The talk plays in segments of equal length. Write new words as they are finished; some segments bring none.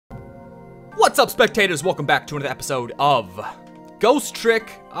What's up, spectators? Welcome back to another episode of Ghost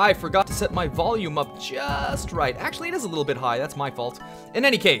Trick. I forgot to set my volume up just right. Actually, it is a little bit high. That's my fault. In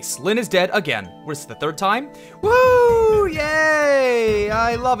any case, Lynn is dead again. Was this the third time? Woo! Yay!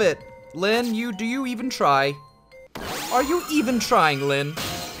 I love it. Lynn, do you even try? Are you even trying, Lynn?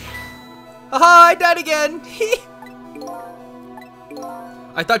 Haha, I died again!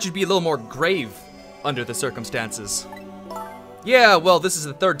 I thought you'd be a little more grave under the circumstances. Yeah, well, this is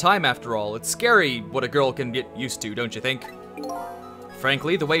the third time after all. It's scary what a girl can get used to, don't you think?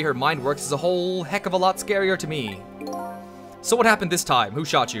 Frankly, the way her mind works is a whole heck of a lot scarier to me. So what happened this time? Who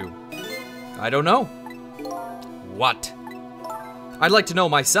shot you? I don't know. What? I'd like to know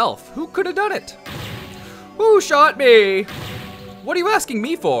myself. Who could have done it? Who shot me? What are you asking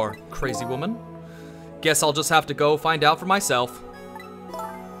me for, crazy woman? Guess I'll just have to go find out for myself.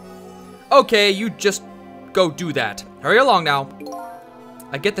 Okay, you just go do that. Hurry along now.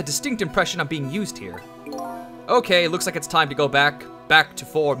 I get the distinct impression I'm being used here. Okay, looks like it's time to go back to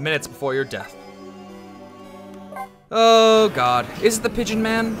 4 minutes before your death. Oh god, is it the Pigeon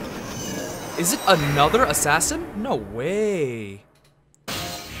Man? Is it another assassin? No way.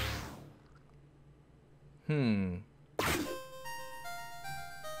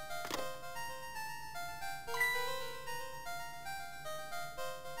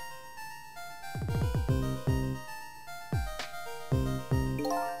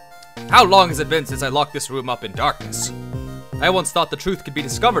 How long has it been since I locked this room up in darkness? I once thought the truth could be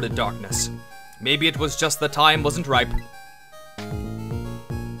discovered in darkness. Maybe it was just the time wasn't ripe.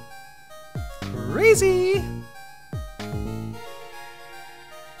 Crazy!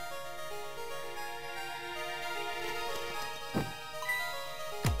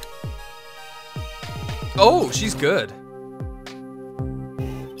 Oh, she's good.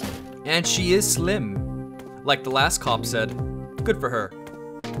 And she is slim. Like the last cop said. Good for her.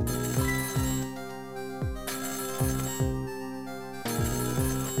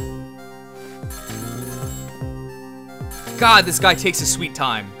 God, this guy takes his sweet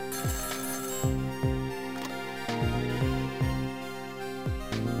time.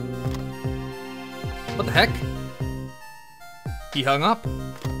 What the heck? He hung up.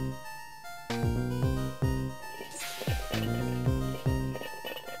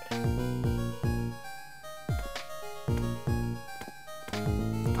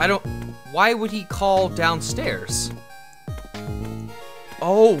 Why would he call downstairs?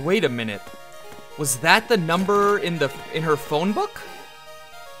 Oh, wait a minute. Was that the number in her phone book?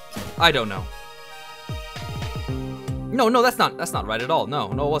 I don't know. No, that's not right at all.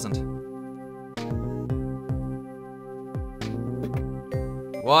 No, it wasn't.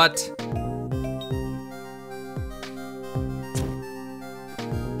 What?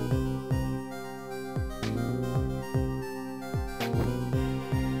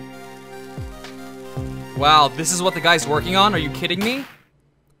 Wow, this is what the guy's working on? Are you kidding me?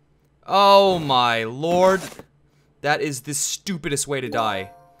 Oh my lord. That is the stupidest way to die.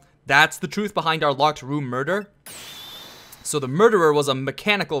 That's the truth behind our locked room murder? So the murderer was a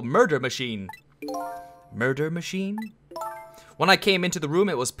mechanical murder machine. Murder machine? When I came into the room,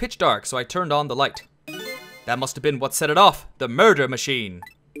 it was pitch dark, so I turned on the light. That must have been what set it off. The murder machine.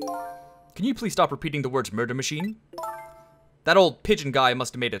 Can you please stop repeating the words murder machine? That old pigeon guy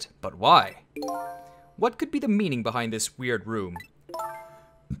must have made it, but why? What could be the meaning behind this weird room?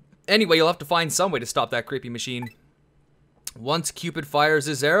 Anyway, you'll have to find some way to stop that creepy machine. Once Cupid fires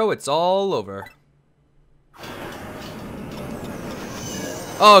his arrow, it's all over.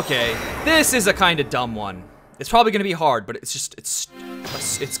 Okay, this is a kind of dumb one. It's probably gonna be hard, but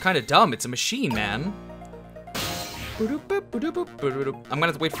it's kind of dumb. It's a machine, man. I'm gonna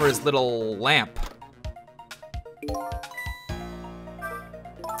have to wait for his little lamp.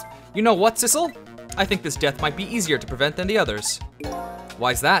 You know what, Sissel? I think this death might be easier to prevent than the others.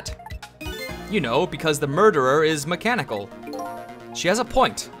 Why's that? You know, because the murderer is mechanical. She has a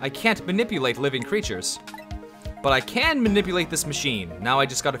point. I can't manipulate living creatures. But I can manipulate this machine. Now I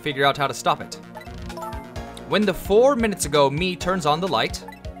just gotta figure out how to stop it. When the 4 minutes ago me turns on the light,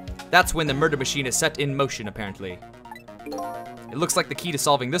 that's when the murder machine is set in motion, apparently. It looks like the key to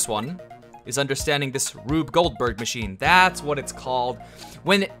solving this one is understanding this Rube Goldberg machine. That's what it's called.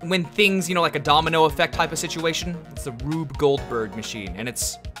 When things, you know, like a domino effect type of situation, it's the Rube Goldberg machine. And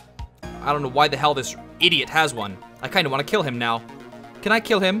it's, I don't know why the hell this idiot has one. I kind of want to kill him now. Can I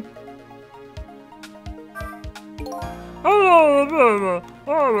kill him?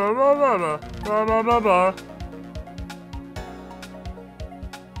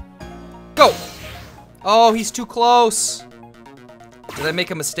 Go! Oh, he's too close. Did I make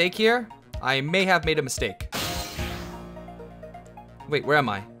a mistake here? I may have made a mistake. Wait, where am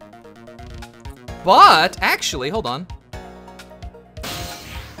I? But, actually, hold on.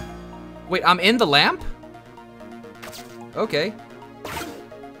 Wait, I'm in the lamp? Okay.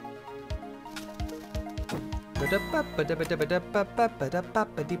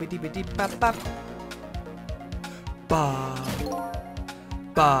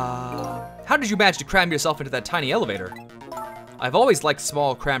 How did you manage to cram yourself into that tiny elevator? I've always liked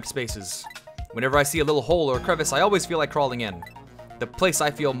small, cramped spaces. Whenever I see a little hole or crevice, I always feel like crawling in. The place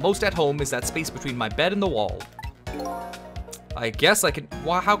I feel most at home is that space between my bed and the wall. I guess I can.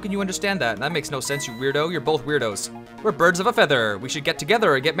 How can you understand that? That makes no sense, you weirdo. You're both weirdos. We're birds of a feather. We should get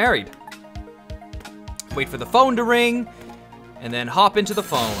together and get married. Wait for the phone to ring, and then hop into the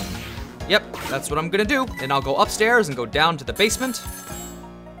phone. Yep, that's what I'm gonna do. And I'll go upstairs and go down to the basement.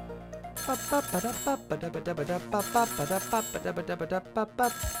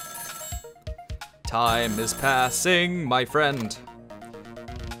 Time is passing, my friend.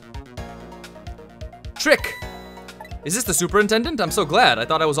 Trick! Is this the superintendent? I'm so glad. I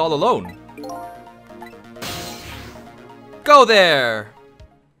thought I was all alone. Go there!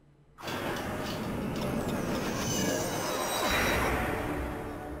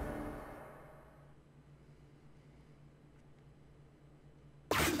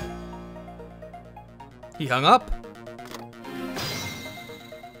 He hung up.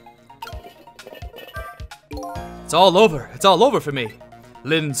 It's all over. It's all over for me.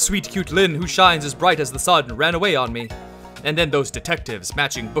 Lynn, sweet, cute Lynn, who shines as bright as the sun, ran away on me. And then those detectives,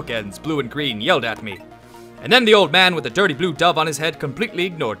 matching bookends, blue and green, yelled at me. And then the old man with the dirty blue dove on his head completely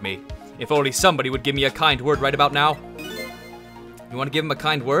ignored me. If only somebody would give me a kind word right about now. You want to give him a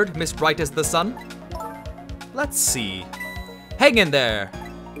kind word, Miss Bright as the Sun? Let's see. Hang in there.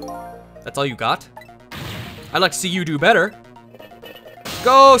 That's all you got? I'd like to see you do better.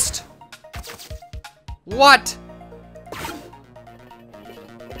 Ghost! What?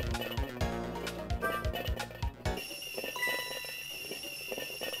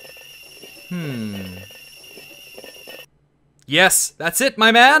 Yes, that's it,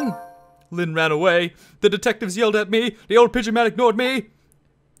 my man! Lynn ran away. The detectives yelled at me. The old pigeon man ignored me.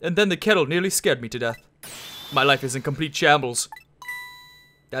 And then the kettle nearly scared me to death. My life is in complete shambles.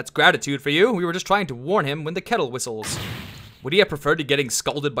 That's gratitude for you. We were just trying to warn him when the kettle whistles. Would he have preferred to getting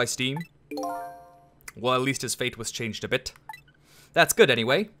scalded by steam? Well, at least his fate was changed a bit. That's good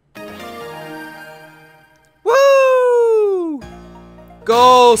anyway. Woo!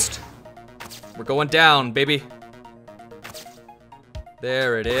 Ghost! We're going down, baby.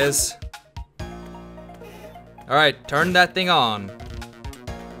 There it is. Alright, turn that thing on.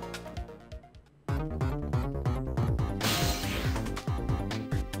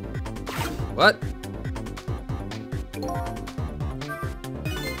 What?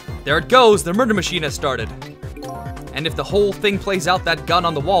 There it goes, the murder machine has started. And if the whole thing plays out, that gun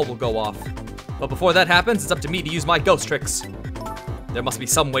on the wall will go off. But before that happens, it's up to me to use my ghost tricks. There must be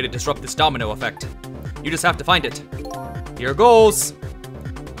some way to disrupt this domino effect. You just have to find it. Here goes.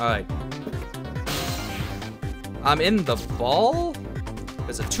 Alright. I'm in the ball?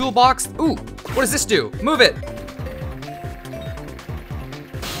 There's a toolbox. Ooh, what does this do? Move it.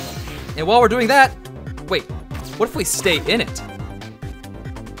 And while we're doing that, wait, what if we stay in it?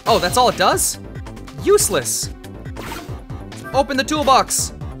 Oh, that's all it does? Useless. Open the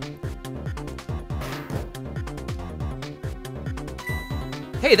toolbox.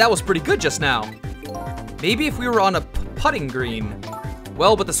 Hey, that was pretty good just now. Maybe if we were on a putting green.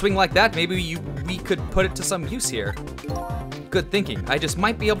 Well, with a swing like that, maybe we could put it to some use here. Good thinking. I just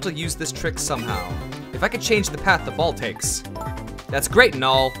might be able to use this trick somehow. If I could change the path the ball takes. That's great and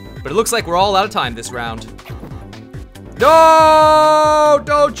all, but it looks like we're all out of time this round. No!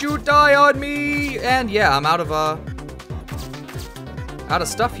 Don't you die on me! And yeah, I'm out of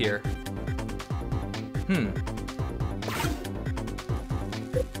stuff here.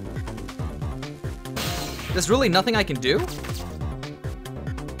 There's really nothing I can do?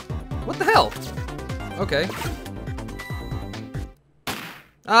 What the hell? Okay.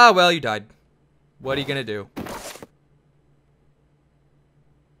 Ah, well, you died. What are you gonna do?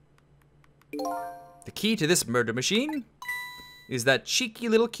 The key to this murder machine is that cheeky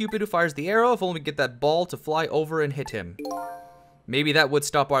little Cupid who fires the arrow. If only we get that ball to fly over and hit him. Maybe that would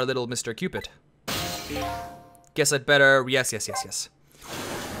stop our little Mr. Cupid. Guess I'd better... Yes.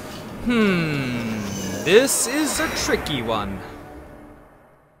 This is a tricky one.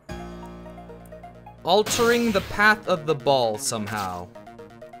 Altering the path of the ball somehow.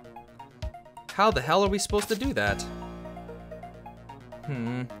 How the hell are we supposed to do that?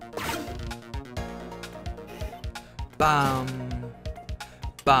 Bam.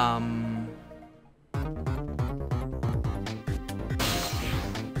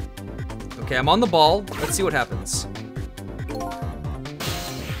 Okay, I'm on the ball. Let's see what happens.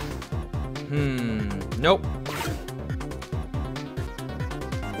 Nope.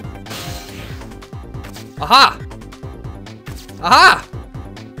 Aha! Aha!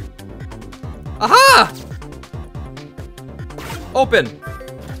 Aha! Open.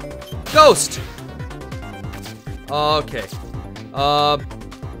 Ghost. Okay. Oh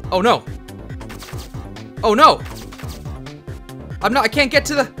no. Oh no. I can't get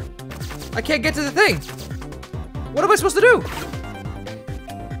to the thing. What am I supposed to do?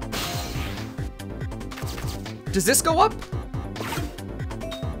 Does this go up?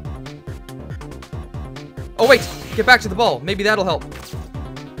 Oh wait, get back to the ball. Maybe that'll help.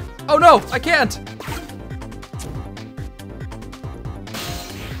 Oh no, I can't.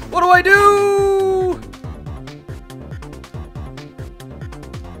 What do I do?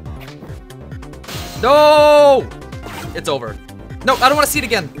 No! It's over. No, I don't want to see it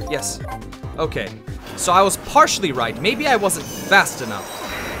again. Yes. Okay. So I was partially right. Maybe I wasn't fast enough.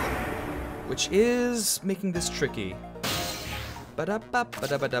 Which is making this tricky.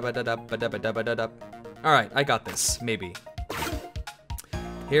 Alright, I got this. Maybe.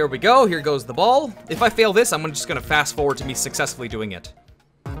 Here we go. Here goes the ball. If I fail this, I'm just gonna fast forward to me successfully doing it.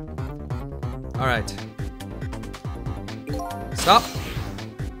 Alright. Stop.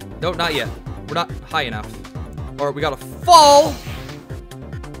 No, not yet. We're not high enough. Or we gotta fall!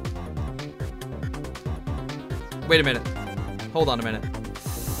 Wait a minute. Hold on a minute.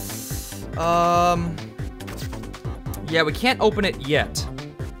 Yeah, we can't open it yet.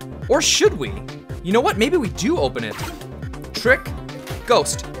 Or should we? You know what? Maybe we do open it. Trick.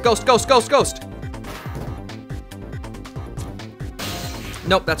 Ghost. Ghost, ghost, ghost, ghost.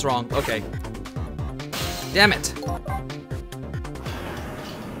 Nope, that's wrong. Okay. Damn it.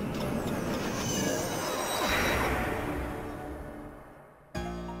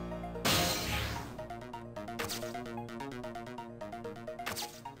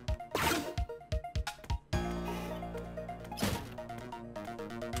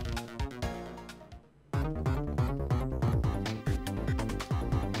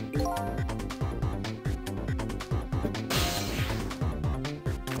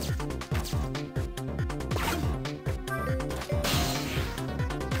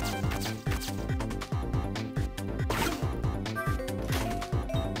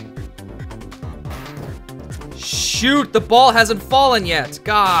 Shoot, the ball hasn't fallen yet.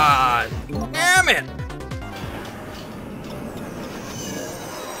 God damn it.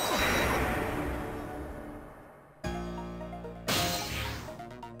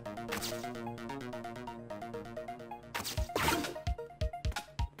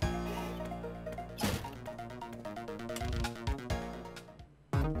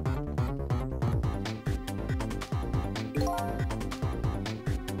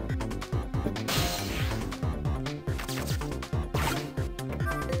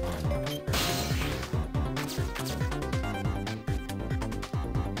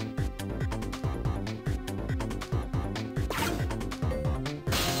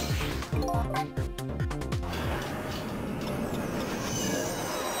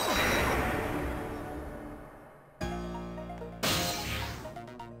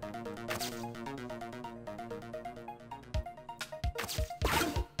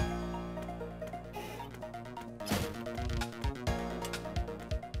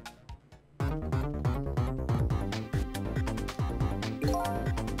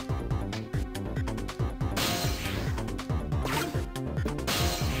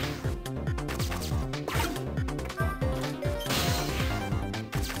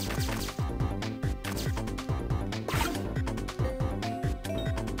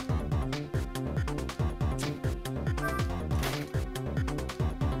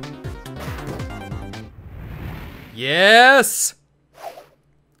 Yes!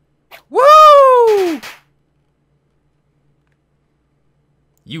 Woo!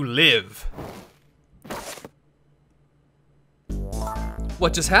 You live.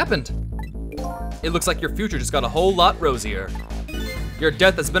 What just happened? It looks like your future just got a whole lot rosier. Your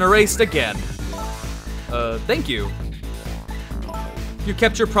death has been erased again. Thank you. You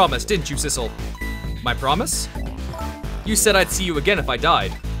kept your promise, didn't you, Sissel? My promise? You said I'd see you again if I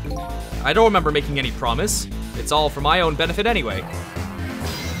died. I don't remember making any promise. It's all for my own benefit anyway.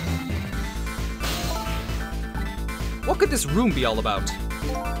 What could this room be all about?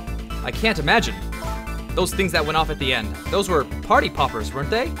 I can't imagine. Those things that went off at the end, those were party poppers,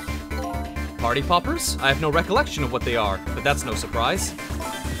 weren't they? Party poppers? I have no recollection of what they are, but that's no surprise.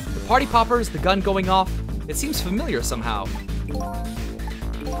 The party poppers, the gun going off, it seems familiar somehow.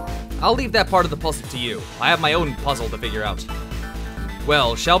 I'll leave that part of the puzzle to you. I have my own puzzle to figure out.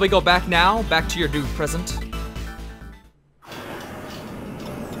 Well, shall we go back now? Back to your due present?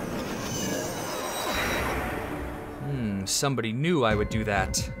 Somebody knew I would do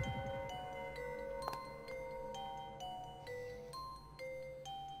that.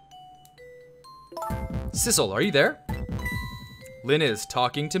 Sissel, are you there? Lynn is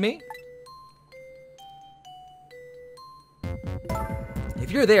talking to me?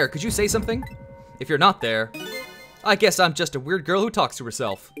 If you're there, could you say something? If you're not there, I guess I'm just a weird girl who talks to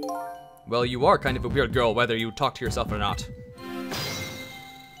herself. Well, you are kind of a weird girl, whether you talk to yourself or not.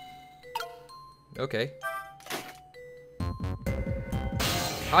 Okay.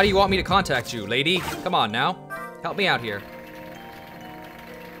 How do you want me to contact you, lady? Come on now. Help me out here.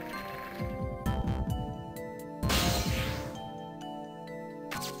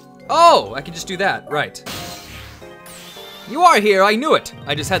 Oh, I can just do that, right. You are here, I knew it.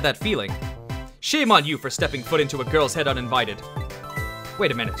 I just had that feeling. Shame on you for stepping foot into a girl's head uninvited.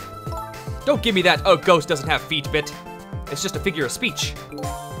 Wait a minute. Don't give me that "oh, ghost doesn't have feet" bit. It's just a figure of speech.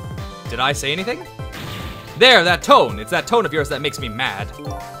 Did I say anything? There, that tone. It's that tone of yours that makes me mad.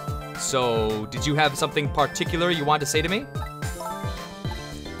 So, did you have something particular you wanted to say to me?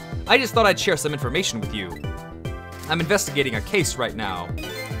 I just thought I'd share some information with you. I'm investigating a case right now.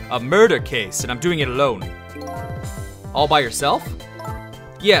 A murder case, and I'm doing it alone. All by yourself?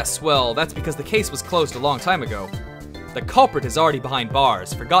 Yes, well, that's because the case was closed a long time ago. The culprit is already behind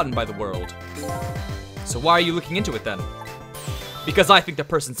bars, forgotten by the world. So why are you looking into it then? Because I think the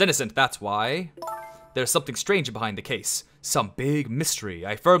person's innocent, that's why. There's something strange behind the case. Some big mystery,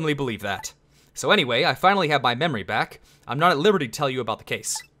 I firmly believe that. So anyway, I finally have my memory back. I'm not at liberty to tell you about the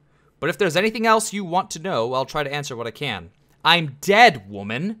case. But if there's anything else you want to know, I'll try to answer what I can. I'm dead,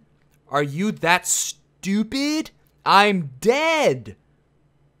 woman. Are you that stupid? I'm dead.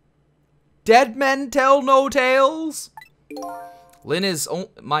 Dead men tell no tales. Lynn is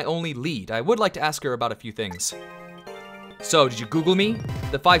my only lead. I would like to ask her about a few things. So, did you Google me?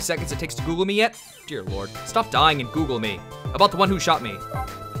 The 5 seconds it takes to Google me yet? Dear Lord, stop dying and Google me. About the one who shot me.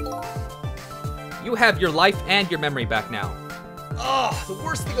 You have your life and your memory back now. Ugh, the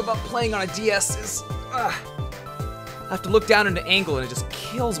worst thing about playing on a DS is... I have to look down at an angle and it just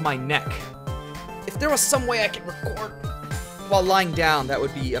kills my neck. If there was some way I could record while lying down, that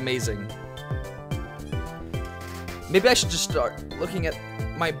would be amazing. Maybe I should just start looking at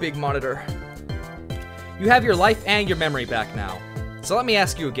my big monitor. You have your life and your memory back now. So let me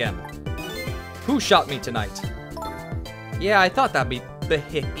ask you again. Who shot me tonight? Yeah, I thought that'd be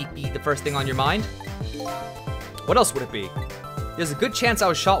the first thing on your mind. What else would it be? There's a good chance I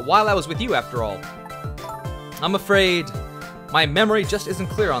was shot while I was with you after all. I'm afraid my memory just isn't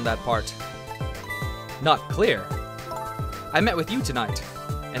clear on that part. Not clear? I met with you tonight,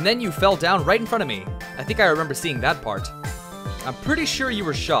 and then you fell down right in front of me. I think I remember seeing that part. I'm pretty sure you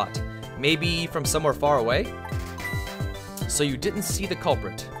were shot. Maybe from somewhere far away? So you didn't see the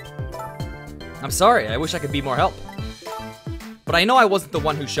culprit. I'm sorry, I wish I could be more help. But I know I wasn't the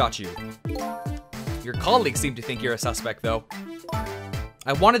one who shot you. Your colleagues seem to think you're a suspect, though.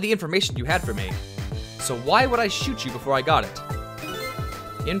 I wanted the information you had for me. So why would I shoot you before I got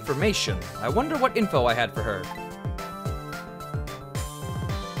it? Information. I wonder what info I had for her.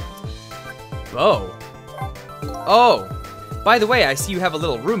 Oh. Oh. By the way, I see you have a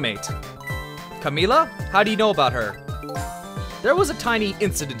little roommate. Camila? How do you know about her? There was a tiny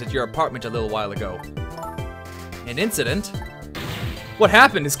incident at your apartment a little while ago. An incident? What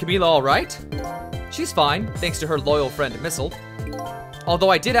happened? Is Camila alright? She's fine, thanks to her loyal friend Sissel. Although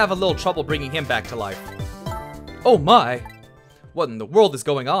I did have a little trouble bringing him back to life. Oh my! What in the world is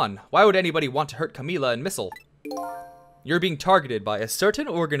going on? Why would anybody want to hurt Camila and Sissel? You're being targeted by a certain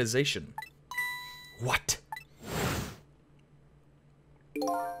organization. What?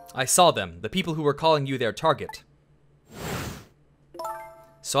 I saw them, the people who were calling you their target.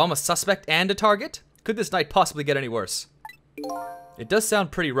 So I'm a suspect and a target? Could this night possibly get any worse? It does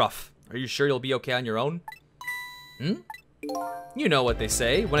sound pretty rough. Are you sure you'll be okay on your own? You know what they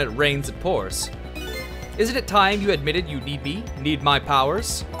say, when it rains it pours. Isn't it time you admitted you need me? Need my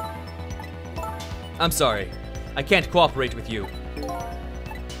powers? I'm sorry. I can't cooperate with you.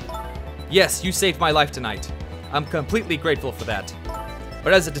 Yes, you saved my life tonight. I'm completely grateful for that.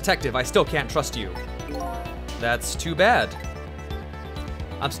 But as a detective, I still can't trust you. That's too bad.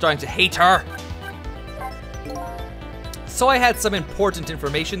 I'm starting to hate her. So I had some important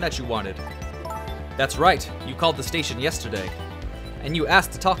information that you wanted. That's right, you called the station yesterday. And you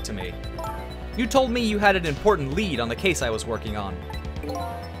asked to talk to me. You told me you had an important lead on the case I was working on.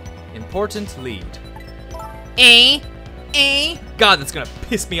 Important lead. eh? God, that's gonna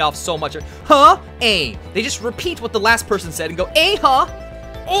piss me off so much. Huh? Eh. They just repeat what the last person said and go, eh, huh?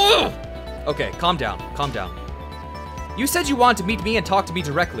 Ugh! Okay, calm down, calm down. You said you wanted to meet me and talk to me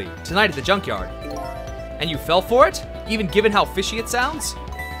directly, tonight at the junkyard. And you fell for it? Even given how fishy it sounds?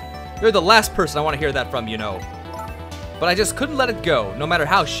 You're the last person I want to hear that from, you know. But I just couldn't let it go, no matter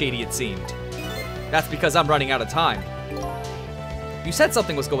how shady it seemed. That's because I'm running out of time. You said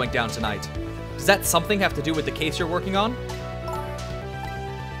something was going down tonight. Does that something have to do with the case you're working on?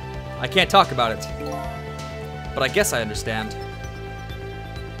 I can't talk about it. But I guess I understand.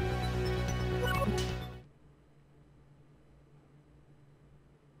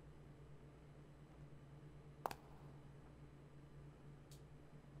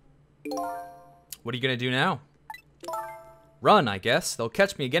 What are you gonna do now? Run, I guess. They'll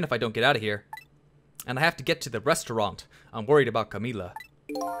catch me again if I don't get out of here. And I have to get to the restaurant. I'm worried about Camila.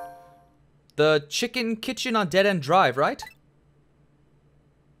 The chicken kitchen on Dead End Drive, right?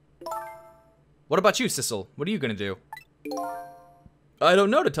 What about you, Sissel? What are you gonna do? I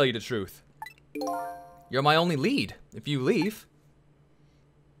don't know, to tell you the truth. You're my only lead. If you leave...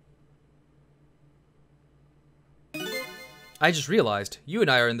 I just realized, you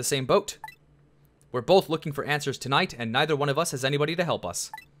and I are in the same boat. We're both looking for answers tonight, and neither one of us has anybody to help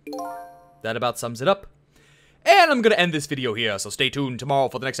us. That about sums it up. And I'm gonna end this video here, so stay tuned tomorrow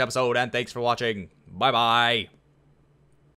for the next episode, and thanks for watching. Bye-bye.